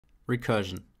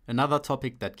Recursion, another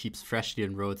topic that keeps freshly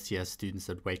enrolled CS students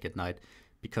awake at night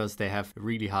because they have a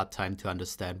really hard time to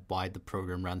understand why the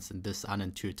program runs in this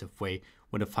unintuitive way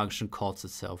when a function calls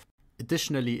itself.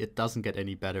 Additionally, it doesn't get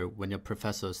any better when your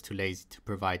professor is too lazy to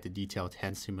provide a detailed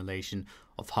hand simulation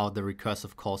of how the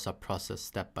recursive calls are processed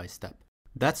step by step.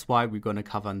 That's why we're going to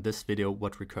cover in this video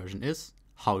what recursion is,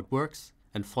 how it works,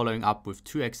 and following up with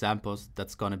 2 examples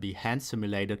that's going to be hand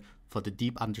simulated for the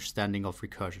deep understanding of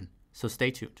recursion. So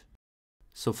stay tuned.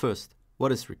 So first,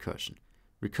 what is recursion?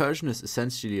 Recursion is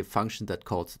essentially a function that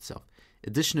calls itself.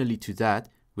 Additionally to that,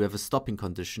 we have a stopping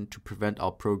condition to prevent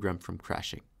our program from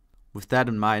crashing. With that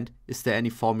in mind, is there any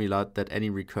formula that any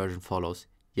recursion follows?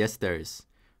 Yes, there is.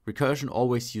 Recursion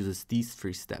always uses these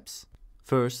 3 steps.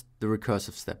 First, the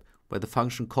recursive step, where the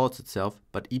function calls itself,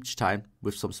 but each time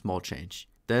with some small change.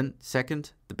 Then,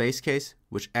 second, the base case,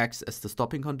 which acts as the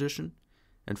stopping condition.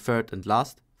 And third and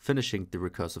last, finishing the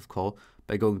recursive call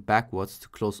by going backwards to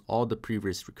close all the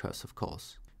previous recursive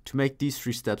calls. To make these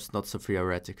 3 steps not so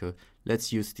theoretical,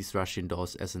 let's use these Russian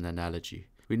doors as an analogy.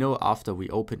 We know after we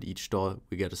open each door,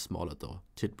 we get a smaller door,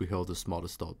 till we hold the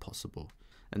smallest door possible.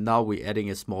 And now we're adding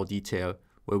a small detail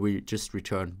where we just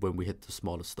return when we hit the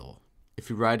smallest door. If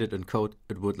we write it in code,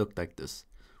 it would look like this.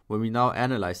 When we now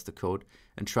analyze the code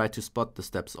and try to spot the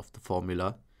steps of the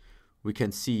formula, we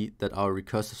can see that our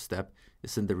recursive step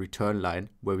is in the return line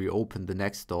where we open the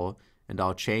next door, and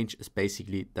our change is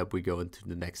basically that we go into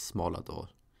the next smaller door.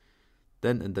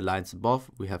 Then in the lines above,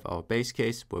 we have our base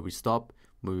case where we stop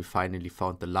when we finally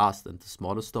found the last and the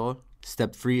smallest door.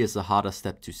 Step 3 is a harder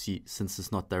step to see since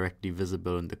it's not directly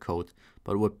visible in the code,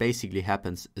 but what basically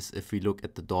happens is if we look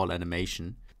at the door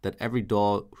animation, that every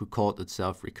door who called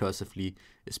itself recursively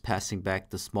is passing back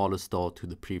the smallest door to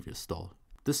the previous door.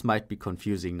 This might be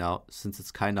confusing now since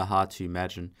it's kinda hard to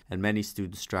imagine and many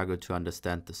students struggle to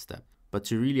understand this step. But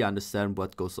to really understand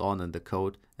what goes on in the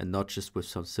code and not just with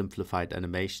some simplified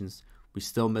animations, we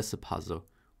still miss a puzzle,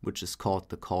 which is called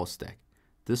the call stack.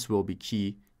 This will be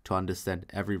key to understand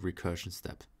every recursion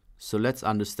step. So let's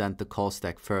understand the call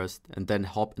stack first and then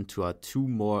hop into our 2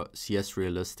 more CS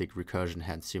realistic recursion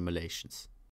hand simulations.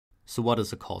 So what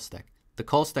is a call stack? The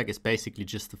call stack is basically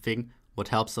just a thing what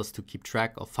helps us to keep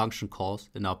track of function calls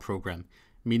in our program,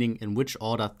 meaning in which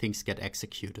order things get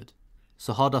executed.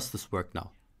 So how does this work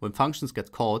now? When functions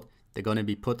get called, they're going to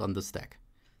be put on the stack.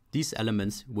 These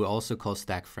elements we also call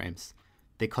stack frames.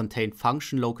 They contain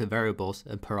function local variables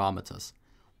and parameters.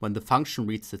 When the function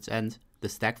reaches its end, the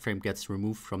stack frame gets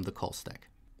removed from the call stack.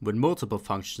 When multiple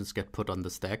functions get put on the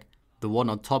stack, the one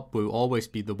on top will always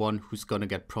be the one who's going to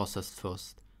get processed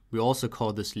first. We also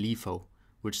call this LIFO,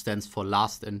 which stands for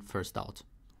last in, first out.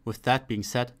 With that being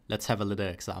said, let's have a little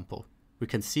example. We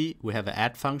can see we have an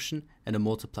add function and a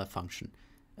multiply function,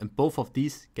 and both of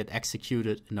these get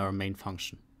executed in our main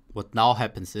function. What now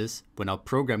happens is, when our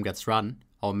program gets run,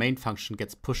 our main function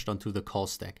gets pushed onto the call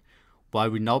stack. While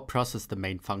we now process the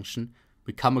main function,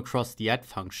 we come across the add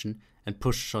function and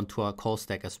push it onto our call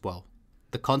stack as well.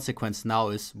 The consequence now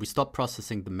is we stop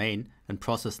processing the main and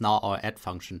process now our add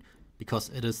function, because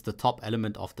it is the top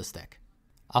element of the stack.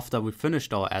 After we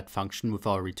finished our add function with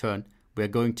our return, we are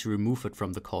going to remove it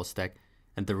from the call stack,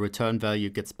 and the return value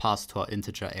gets passed to our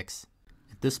integer x.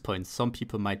 At this point, some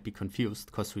people might be confused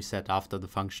because we said after the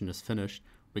function is finished,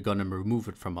 we're gonna remove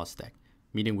it from our stack,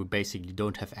 meaning we basically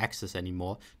don't have access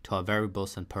anymore to our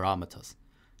variables and parameters.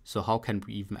 So how can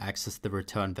we even access the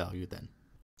return value then?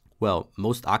 Well,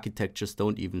 most architectures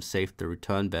don't even save the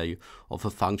return value of a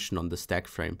function on the stack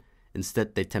frame.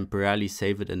 Instead, they temporarily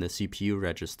save it in a CPU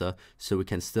register so we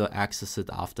can still access it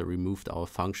after we removed our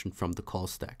function from the call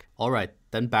stack. Alright,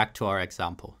 then back to our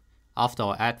example. After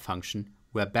our add function,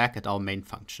 we are back at our main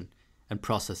function and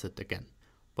process it again.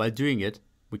 While doing it,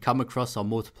 we come across our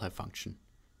multiply function.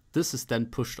 This is then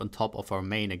pushed on top of our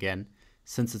main again,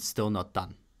 since it's still not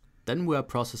done. Then we are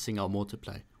processing our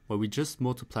multiply, where we just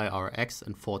multiply our x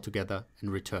and 4 together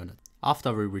and return it.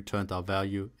 After we returned our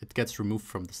value, it gets removed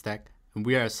from the stack, and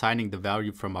we are assigning the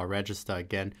value from our register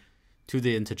again to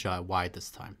the integer y this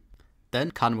time.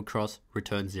 Then come across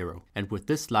return 0. And with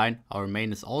this line, our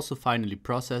main is also finally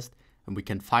processed, and we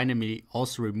can finally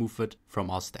also remove it from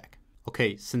our stack.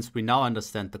 Okay, since we now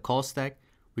understand the call stack,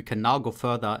 we can now go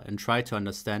further and try to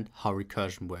understand how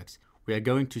recursion works. We are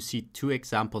going to see 2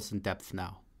 examples in depth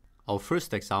now. Our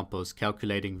first example is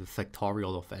calculating the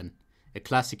factorial of n, a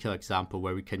classical example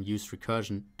where we can use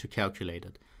recursion to calculate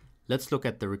it. Let's look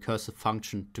at the recursive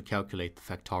function to calculate the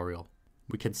factorial.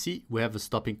 We can see we have a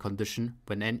stopping condition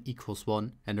when n equals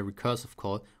 1 and a recursive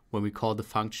call when we call the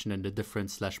function in the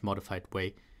different/modified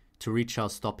way to reach our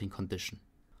stopping condition.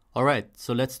 Alright,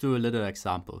 so let's do a little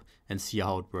example and see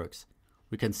how it works.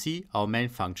 we can see our main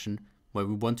function where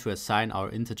we want to assign our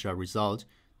integer result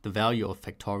the value of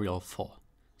factorial of 4.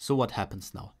 So what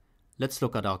happens now? Let's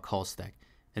look at our call stack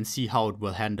and see how it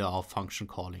will handle our function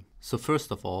calling. So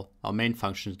first of all, our main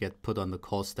function gets put on the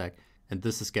call stack and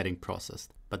this is getting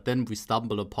processed. But then we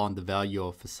stumble upon the value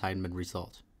of assignment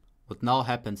result. What now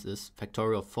happens is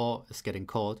factorial of 4 is getting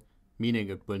called, meaning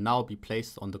it will now be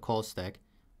placed on the call stack,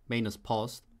 main is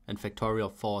paused, and factorial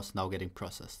of 4 is now getting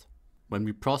processed. When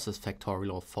we process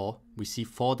factorial of 4, we see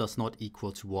 4 does not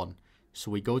equal to 1.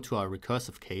 So we go to our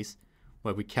recursive case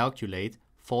where we calculate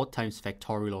 4 times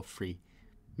factorial of 3,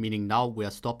 meaning now we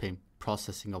are stopping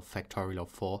processing of factorial of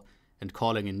 4 and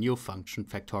calling a new function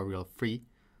factorial of 3,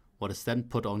 what is then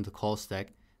put on the call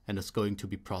stack and is going to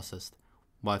be processed,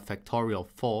 while factorial of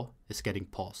 4 is getting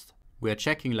paused. We are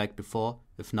checking like before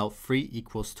if now 3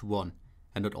 equals to 1,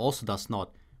 and it also does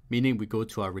not, meaning we go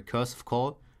to our recursive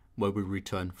call where we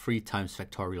return 3 times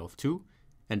factorial of 2,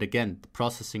 and again the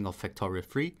processing of factorial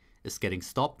 3 is getting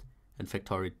stopped and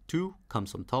factorial 2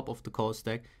 comes on top of the call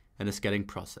stack and is getting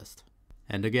processed.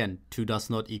 And again 2 does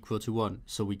not equal to 1,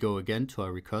 so we go again to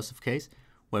our recursive case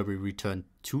where we return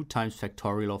 2 times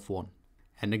factorial of 1.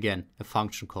 And again a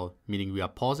function call, meaning we are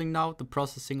pausing now the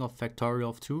processing of factorial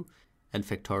of 2 and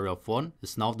factorial of 1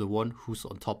 is now the one who's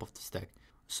on top of the stack.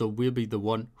 So we'll be the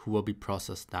one who will be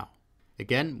processed now.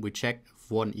 Again we check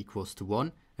if 1 equals to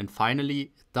 1 and finally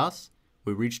it does.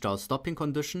 We reached our stopping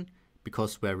condition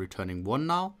because we're returning 1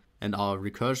 now and our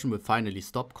recursion will finally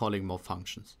stop calling more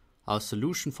functions. Our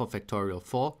solution for factorial of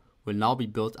 4 will now be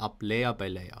built up layer by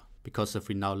layer, because if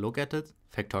we now look at it,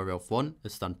 factorial of 1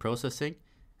 is done processing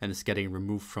and is getting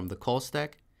removed from the call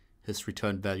stack. His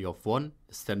return value of 1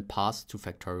 is then passed to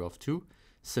factorial of 2,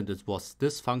 since it was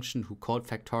this function who called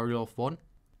factorial of 1.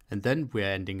 And then we're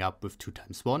ending up with 2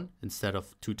 times 1 instead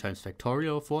of 2 times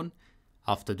factorial of 1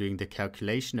 after doing the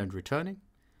calculation and returning.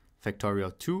 Factorial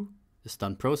of 2 is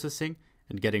done processing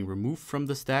and getting removed from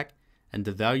the stack, and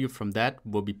the value from that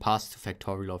will be passed to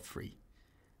factorial of 3.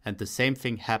 And the same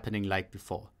thing happening like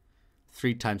before.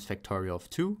 3 times factorial of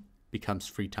 2 becomes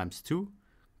 3 times 2,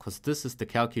 because this is the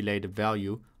calculated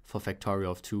value for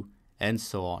factorial of 2, and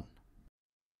so on.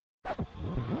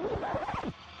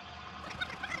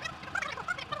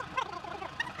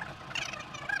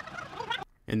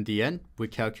 In the end, we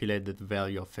calculated the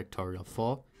value of factorial of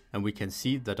 4, and we can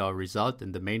see that our result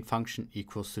in the main function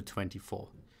equals to 24.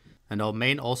 And our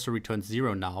main also returns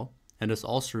 0 now, and is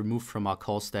also removed from our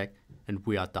call stack, and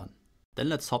we are done. Then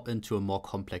let's hop into a more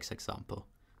complex example,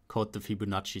 called the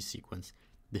Fibonacci sequence.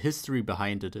 The history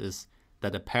behind it is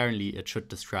that apparently it should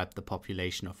describe the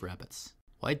population of rabbits.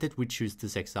 Why did we choose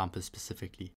this example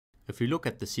specifically? If we look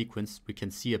at the sequence, we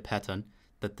can see a pattern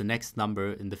that the next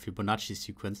number in the Fibonacci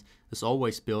sequence is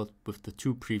always built with the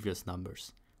 2 previous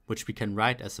numbers, which we can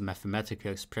write as a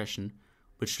mathematical expression,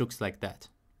 which looks like that.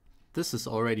 This is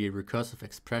already a recursive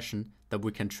expression that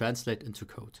we can translate into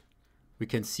code. We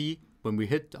can see when we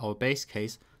hit our base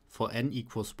case for n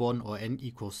equals 1 or n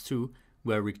equals 2,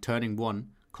 we are returning 1,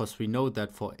 because we know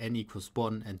that for n equals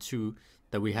 1 and 2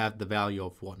 that we have the value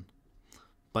of 1.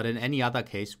 But in any other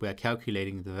case, we are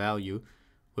calculating the value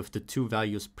with the 2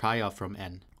 values prior from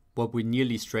n, what we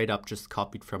nearly straight up just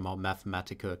copied from our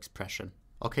mathematical expression.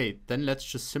 Okay, then let's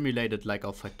just simulate it like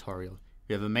our factorial.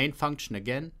 We have a main function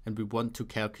again, and we want to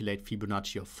calculate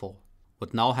Fibonacci of 4.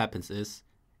 What now happens is,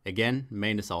 again,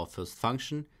 main is our first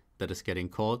function that is getting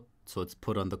called, so it's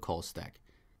put on the call stack.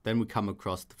 Then we come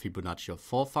across the Fibonacci of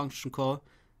 4 function call,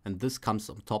 and this comes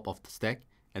on top of the stack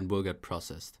and will get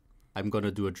processed. I'm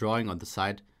gonna do a drawing on the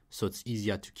side, so it's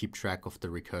easier to keep track of the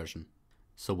recursion.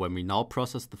 So when we now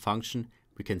process the function,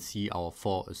 we can see our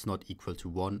 4 is not equal to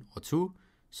 1 or 2,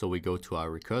 so we go to our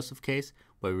recursive case,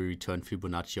 where we return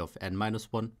Fibonacci of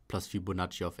n-1 plus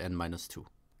Fibonacci of n-2.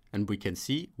 And we can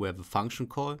see we have a function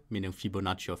call, meaning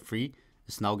Fibonacci of 3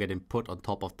 is now getting put on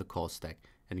top of the call stack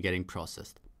and getting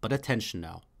processed. But attention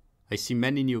now. I see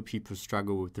many new people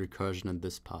struggle with recursion in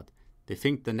this part. They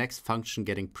think the next function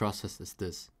getting processed is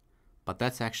this. But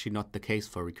that's actually not the case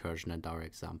for recursion in our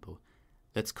example.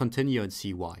 Let's continue and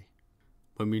see why.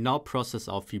 When we now process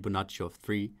our Fibonacci of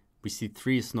 3, we see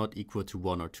 3 is not equal to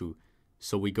 1 or 2.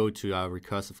 So we go to our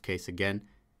recursive case again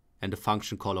and a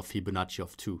function call of Fibonacci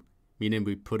of 2, meaning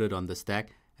we put it on the stack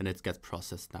and it gets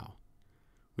processed now.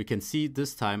 We can see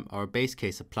this time our base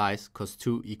case applies because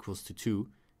 2 equals to 2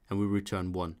 and we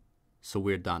return 1. So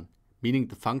we're done, meaning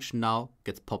the function now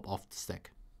gets popped off the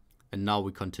stack. And now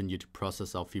we continue to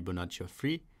process our Fibonacci of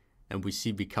 3 and we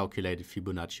see we calculated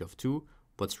Fibonacci of 2,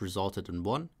 what's resulted in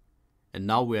 1. And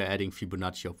now we're adding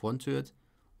Fibonacci of 1 to it,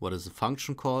 what is a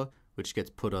function call which gets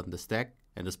put on the stack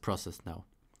and is processed now.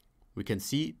 We can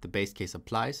see the base case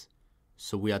applies,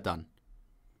 so we are done.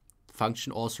 The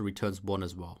function also returns 1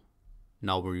 as well.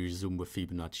 Now we resume with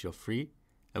Fibonacci of 3,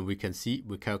 and we can see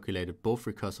we calculated both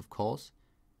recursive calls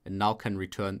and now can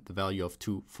return the value of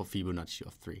 2 for Fibonacci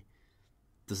of 3.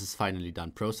 This is finally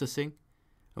done processing,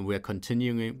 and we are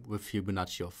continuing with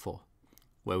Fibonacci of 4,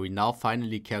 where we now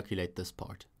finally calculate this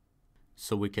part.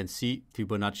 So we can see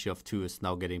Fibonacci of 2 is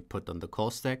now getting put on the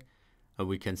call stack, and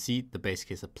we can see the base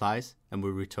case applies and we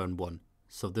return 1.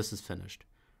 So this is finished.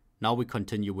 Now we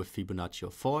continue with Fibonacci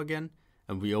of 4 again,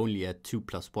 and we only add 2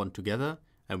 plus 1 together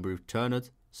and we return it,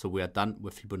 so we are done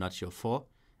with Fibonacci of 4.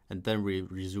 And then we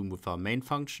resume with our main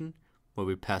function, where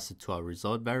we pass it to our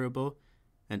result variable,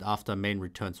 and after main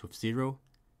returns with 0,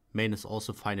 main is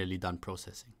also finally done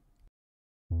processing.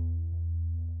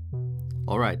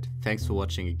 Alright, thanks for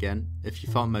watching again. If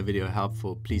you found my video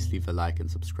helpful, please leave a like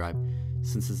and subscribe,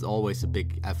 since it's always a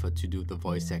big effort to do the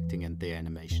voice acting and the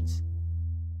animations.